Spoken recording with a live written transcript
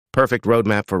Perfect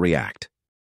roadmap for React.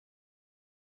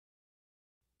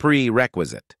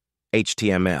 Prerequisite: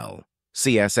 HTML,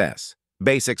 CSS,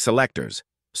 basic selectors,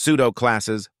 pseudo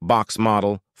classes, box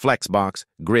model, flexbox,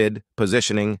 grid,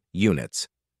 positioning, units.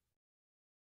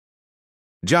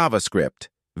 JavaScript: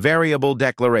 variable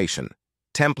declaration,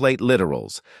 template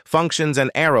literals, functions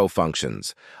and arrow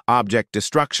functions, object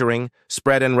destructuring,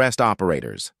 spread and rest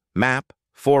operators, map,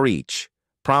 for each,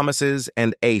 promises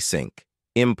and async,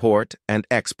 import and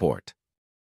export.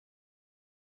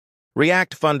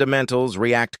 React fundamentals,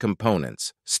 React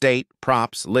components, state,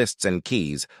 props, lists and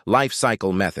keys,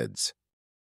 lifecycle methods.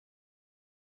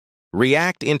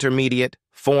 React intermediate,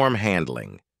 form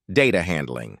handling, data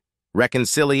handling,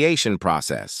 reconciliation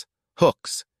process,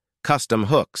 hooks, custom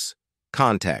hooks,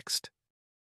 context.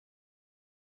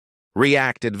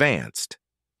 React advanced,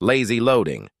 lazy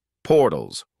loading,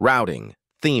 portals, routing,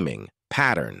 theming,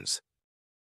 patterns.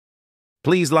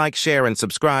 Please like, share, and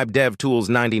subscribe DevTools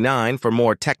 99 for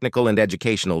more technical and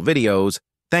educational videos.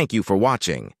 Thank you for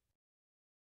watching.